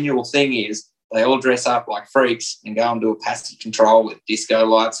their annual thing is they all dress up like freaks and go and do a passive control with disco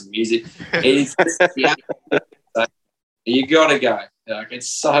lights and music. It is just, so you got to go. Like,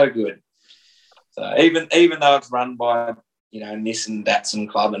 it's so good. So even though it's run by, Nissan Datsun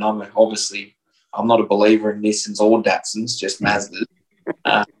Club, and I'm not a believer in Nissans or Datsuns, just Mazdas.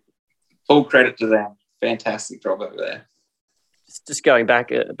 Full credit to them. Fantastic job over there. Just going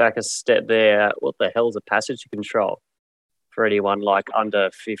back a step there, what the hell is a passenger control for anyone like under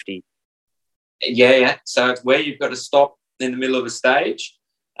 50? Yeah. So it's where you've got to stop in the middle of a stage,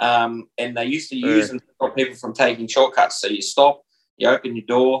 and they used to use them to stop people from taking shortcuts. So you stop, you open your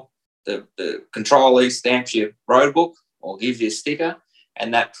door, the controller stamps your road book or gives you a sticker,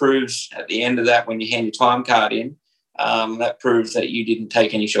 and that proves at the end of that, when you hand your time card in, that proves that you didn't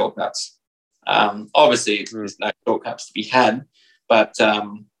take any shortcuts. Obviously, there's no shortcuts to be had, but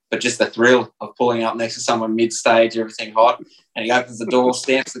just the thrill of pulling up next to someone mid-stage, everything hot, and he opens the door,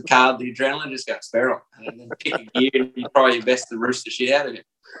 stamps the card, the adrenaline just goes feral. And then pick a gear and you try your best to roost the shit out of it.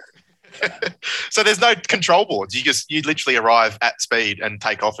 So there's no control boards. You literally arrive at speed and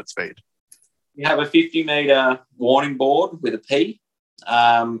take off at speed. You have a 50-metre warning board with a P,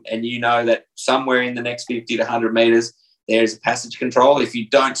 and you know that somewhere in the next 50 to 100 metres there's a passage control. If you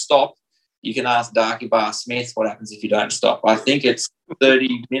don't stop, you can ask Darky Bar Smith what happens if you don't stop. I think it's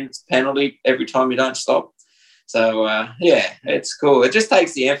 30 minutes penalty every time you don't stop. So, it's cool. It just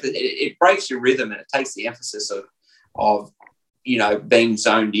takes the emphasis. It breaks your rhythm, and it takes the emphasis of being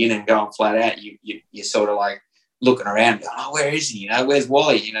zoned in and going flat out. You're sort of like looking around, going, oh, where is he? Where's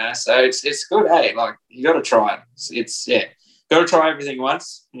Wally? So it's good, hey? Like, you got to try it. Got to try everything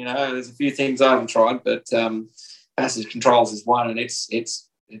once. There's a few things I haven't tried, but passage controls is one, and it's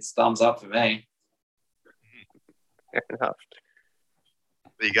thumbs up for me. Fair enough.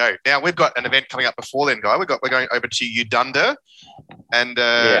 There you go. Now we've got an event coming up before then, Guy. We're going over to Udunda and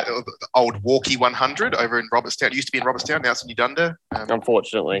the old Walkie 100 over in Robertstown. It used to be in Robertstown, now it's in Udunda.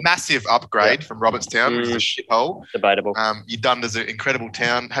 Unfortunately, massive upgrade from Robertstown, which is a shithole. Debatable. Udunda's an incredible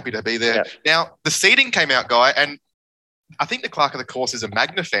town. Happy to be there. Yeah. Now the seating came out, Guy, and I think the clerk of the course is a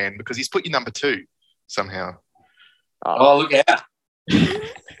Magna fan because he's put you number 2 somehow. Oh, look out!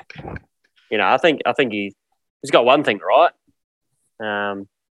 I think he's got one thing right.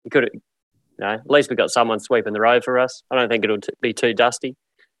 He could, at least we got someone sweeping the road for us. I don't think it'll be too dusty.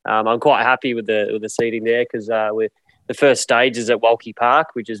 I'm quite happy with the seating there because the first stage is at Walkie Park,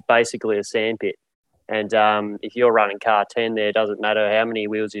 which is basically a sandpit. And if you're running car 10 there, it doesn't matter how many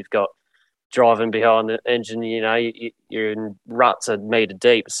wheels you've got driving behind the engine. You're in ruts a metre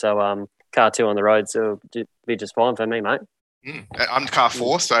deep. So car 2 on the road, so it'll be just fine for me, mate. I'm car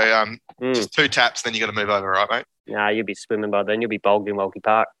 4, so just 2 taps, then you got to move over, right, mate? Nah, you'll be swimming by then. You'll be bogged in Walkie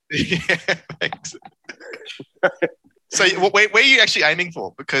Park. Yeah, thanks. So, where are you actually aiming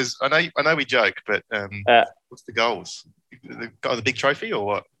for? Because I know we joke, but what's the goals? The big trophy or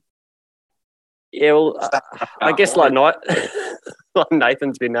what? Yeah, well, I guess like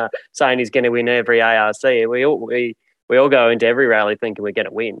Nathan's been saying he's going to win every ARC. We all go into every rally thinking we're going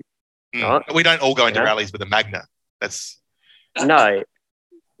to win. Right? We don't all go into rallies with a Magna. That's no.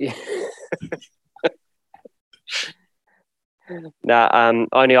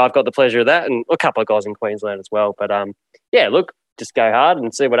 Only I've got the pleasure of that, and a couple of guys in Queensland as well. But look, just go hard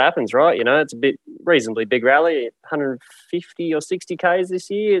and see what happens, right? It's a reasonably big rally, 150 or 60 Ks this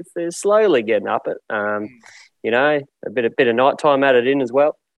year. They're slowly getting up it. A bit of nighttime added in as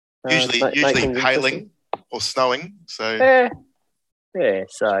well. Usually hailing or snowing. So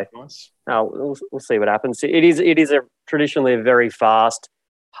So nice. We'll see what happens. It is traditionally a very fast,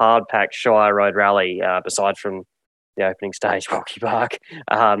 hard packed Shire Road rally. Besides from the opening stage, Walkie Park.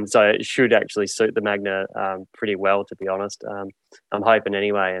 So it should actually suit the Magna pretty well, to be honest. I'm hoping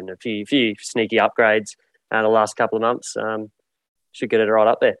anyway, and a few sneaky upgrades the last couple of months should get it right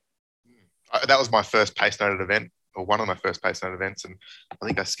up there. That was my first pace noted event, or one of my first pace noted events, and I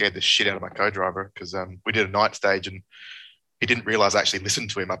think I scared the shit out of my co-driver because we did a night stage and he didn't realise I actually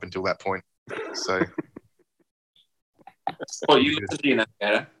listened to him up until that point. So, You listen to your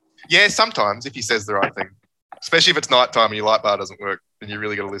navigator? Yeah, sometimes if he says the right thing. Especially if it's nighttime and your light bar doesn't work, then you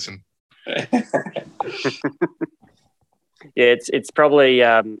really got to listen. Yeah, it's probably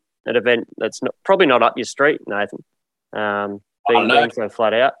an event that's probably not up your street, Nathan. Being so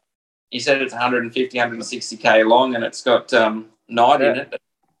flat out. You said it's 150, 160K long and it's got night in it.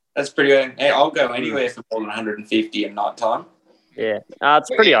 That's pretty good. I'll go anywhere for more than 150 in night time. Yeah,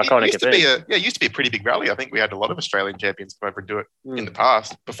 it's a pretty iconic event. It used to be a pretty big rally. I think we had a lot of Australian champions come over and do it in the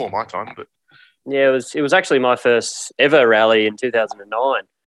past, before my time, but... Yeah, it was actually my first ever rally in 2009.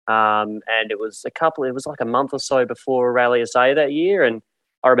 And it was like a month or so before Rally SA that year. And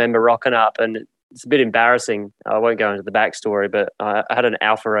I remember rocking up, and it's a bit embarrassing. I won't go into the backstory, but I had an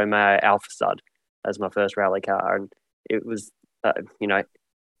Alfa Romeo Alfa Sud as my first rally car. And it was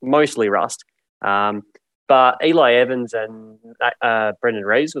mostly rust. But Eli Evans and Brendan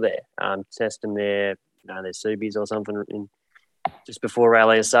Reeves were there testing their Subies or something just before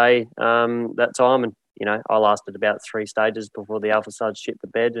LSA that time. And, I lasted about 3 stages before the Alpha Suds shit the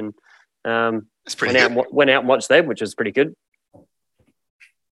bed and went out and watched them, which was pretty good.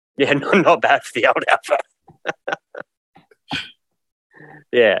 Yeah, not bad for the old Alpha.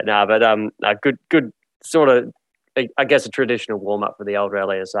 Yeah, no, but good sort of, I guess, a traditional warm up for the older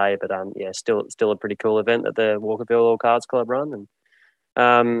LASA, but still a pretty cool event that the Walkerville All Cards Club run,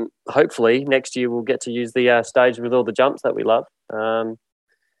 and hopefully next year we'll get to use the stage with all the jumps that we love.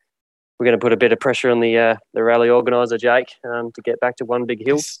 We're going to put a bit of pressure on the rally organizer Jake to get back to one big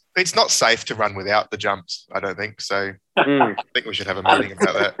hill. It's not safe to run without the jumps, I don't think. So I think we should have a meeting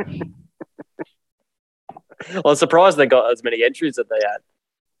about that. Well, I'm surprised they got as many entries that they had.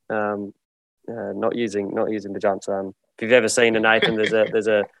 Not using the jumps. If you've ever seen a Nathan, there's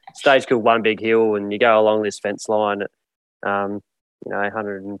a stage called One Big Hill, and you go along this fence line at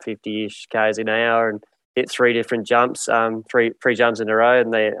 150-ish k's an hour and hit 3 different jumps, three jumps in a row,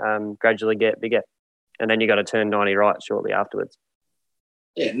 and they gradually get bigger, and then you got to turn 90 right shortly afterwards.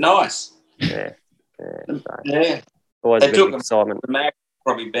 Yeah, nice. Yeah. Always a bit of excitement. The mag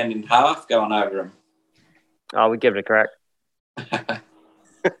probably bend in half going over them. Oh, we give it a crack.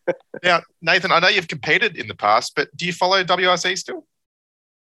 Now, Nathan, I know you've competed in the past, but do you follow WRC still?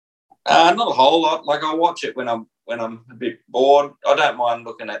 Not a whole lot. Like, I watch it when I'm a bit bored. I don't mind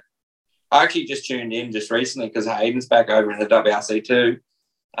looking at. I actually just tuned in just recently because Hayden's back over in the WRC too.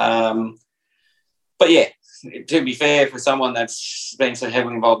 But yeah, to be fair, for someone that's been so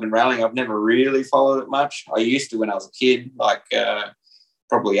heavily involved in rallying, I've never really followed it much. I used to when I was a kid, like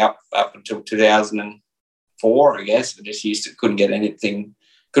probably up until 2004, I guess. I just couldn't get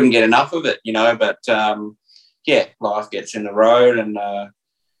enough of it, But life gets in the road, and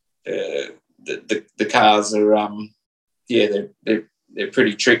the cars are they're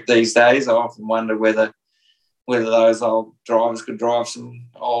pretty tricked these days. I often wonder whether those old drivers could drive some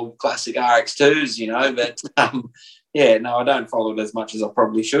old classic RX2s, But I don't follow it as much as I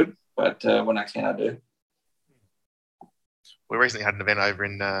probably should. But when I can, I do. We recently had an event over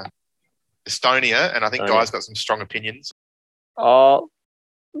in Estonia, and I think Guy's got some strong opinions. Oh,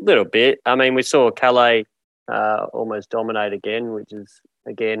 a little bit. I mean, we saw Calais almost dominate again, which is,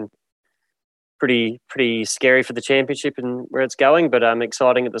 again, pretty scary for the championship and where it's going, but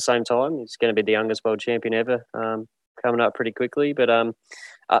exciting at the same time. He's going to be the youngest world champion ever, coming up pretty quickly. But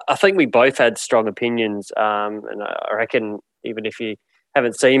I think we both had strong opinions, and I reckon even if you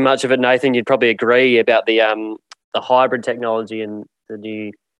haven't seen much of it, Nathan, you'd probably agree about the hybrid technology and the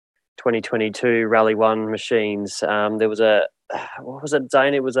new 2022 Rally 1 machines. There was what was it,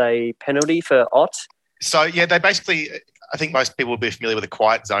 Zayne? It was a penalty for OT. So, yeah, they basically, I think most people will be familiar with a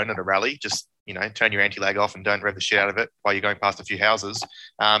quiet zone at a rally. Just, turn your anti-lag off and don't rev the shit out of it while you're going past a few houses.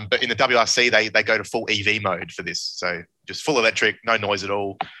 But in the WRC, they go to full EV mode for this. So just full electric, no noise at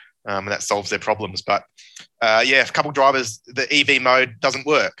all. And that solves their problems. But, a couple drivers, the EV mode doesn't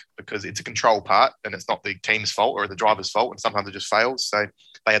work because it's a control part and it's not the team's fault or the driver's fault. And sometimes it just fails. So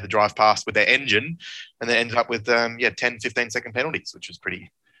they had to drive past with their engine and they ended up with, 10, 15-second penalties, which was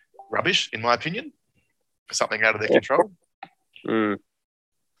pretty rubbish, in my opinion, for something out of their control. Mm.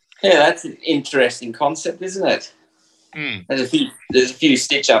 Yeah, that's an interesting concept, isn't it? Mm. There's a few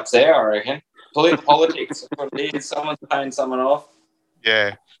stitch-ups there, I reckon. Politics, what it is. Someone's paying someone off.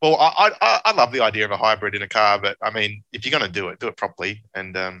 Yeah. Well, I love the idea of a hybrid in a car, but, I mean, if you're going to do it properly.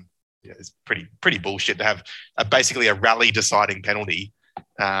 And, it's pretty bullshit to have basically a rally-deciding penalty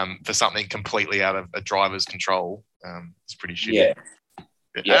for something completely out of a driver's control. It's pretty shitty.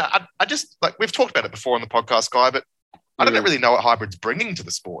 Yeah. I just, we've talked about it before on the podcast, Guy, but I don't really know what hybrid's bringing to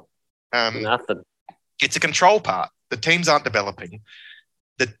the sport. Nothing. It's a control part. The teams aren't developing.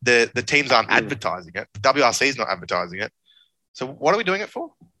 The teams aren't advertising it. The WRC is not advertising it. So what are we doing it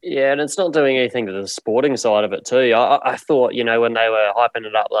for? Yeah, and it's not doing anything to the sporting side of it too. I thought, when they were hyping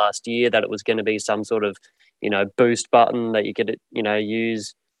it up last year, that it was going to be some sort of, boost button that you could,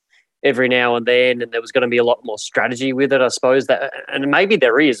 use every now and then, and there was going to be a lot more strategy with it, I suppose. That, and maybe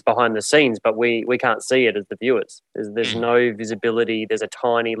there is behind the scenes, but we can't see it as the viewers. There's no visibility. There's a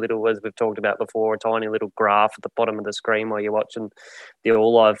tiny little, as we've talked about before, a tiny little graph at the bottom of the screen while you're watching the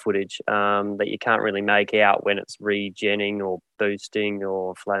all live footage that you can't really make out when it's regenning or boosting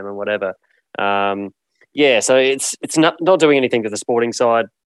or flaming, whatever. So it's not doing anything to the sporting side.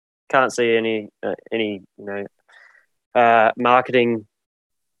 Can't see any marketing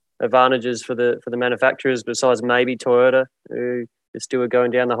advantages for the manufacturers besides maybe Toyota, who is still going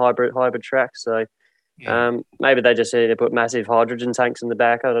down the hybrid track. So Maybe they just need to put massive hydrogen tanks in the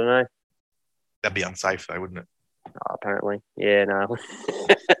back. I don't know. That'd be unsafe, though, wouldn't it? Oh, apparently. Yeah, no.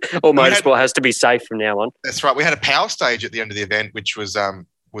 All motorsport has to be safe from now on. That's right. We had a power stage at the end of the event, which was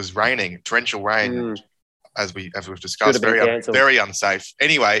raining, torrential rain, as we've discussed. Very unsafe.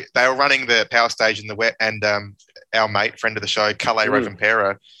 Anyway, they were running the power stage in the wet, and our mate, friend of the show, Calais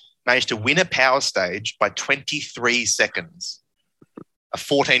Rovanpera, managed to win a power stage by 23 seconds, a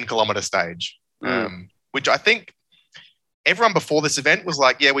 14-kilometre stage, which I think everyone before this event was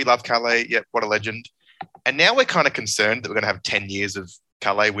like, yeah, we love Calais. Yeah, what a legend. And now we're kind of concerned that we're going to have 10 years of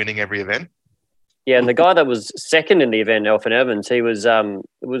Calais winning every event. Yeah, and the guy that was second in the event, Elfyn Evans, he was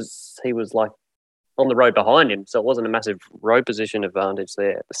like on the road behind him, so it wasn't a massive road position advantage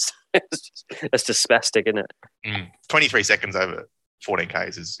there. It's just spastic, isn't it? 23 seconds over 14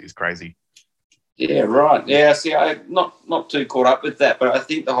 Ks is crazy. Yeah, right. Yeah, see, I'm not too caught up with that, but I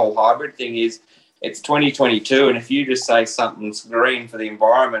think the whole hybrid thing is it's 2022, and if you just say something's green for the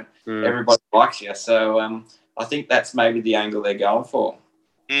environment, everybody likes you. So I think that's maybe the angle they're going for.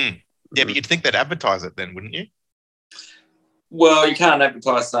 Yeah, but you'd think they'd advertise it then, wouldn't you? Well, you can't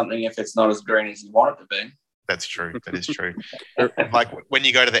advertise something if it's not as green as you want it to be. That's true. That is true. Like when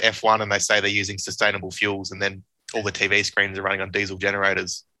you go to the F1 and they say they're using sustainable fuels, and then all the TV screens are running on diesel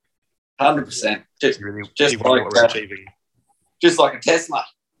generators. 100%. Just like a Tesla.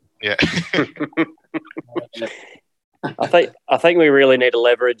 Yeah. I think we really need to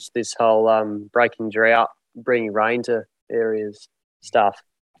leverage this whole breaking drought, bringing rain to areas stuff.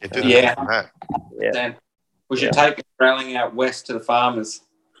 Yeah. We should take it rallying out west to the farmers.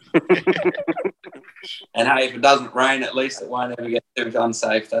 And hey, if it doesn't rain, at least it won't ever get too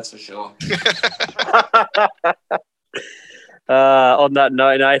unsafe, that's for sure. On that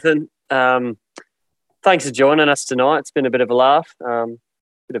note, Nathan, thanks for joining us tonight. It's been a bit of a laugh.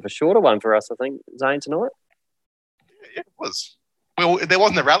 Bit of a shorter one for us, I think, Zayne, tonight. It was. Well, there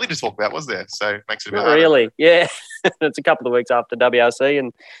wasn't a rally to talk about, was there? So it makes it a bit harder. Really, yeah. It's a couple of weeks after WRC,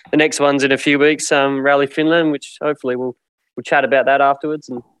 and the next one's in a few weeks, Rally Finland, which hopefully we'll chat about that afterwards,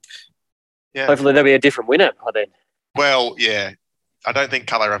 and hopefully there'll be a different winner by then. Well, yeah. I don't think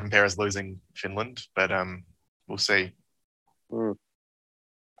Calais Rovanpera is losing Finland, but we'll see.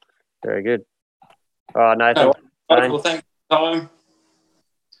 Very good. All right, Nathan. Well, thanks for your time.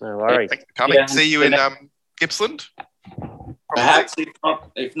 No worries. Thanks for coming. See you in Gippsland. Perhaps,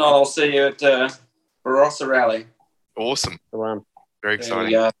 if not, I'll see you at Barossa Rally. Awesome. Very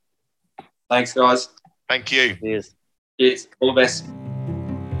exciting. Thanks, guys. Thank you. Cheers. All the best.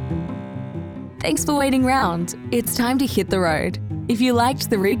 Thanks for waiting round. It's time to hit the road. If you liked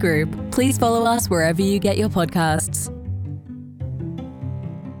the Regroup, please follow us wherever you get your podcasts.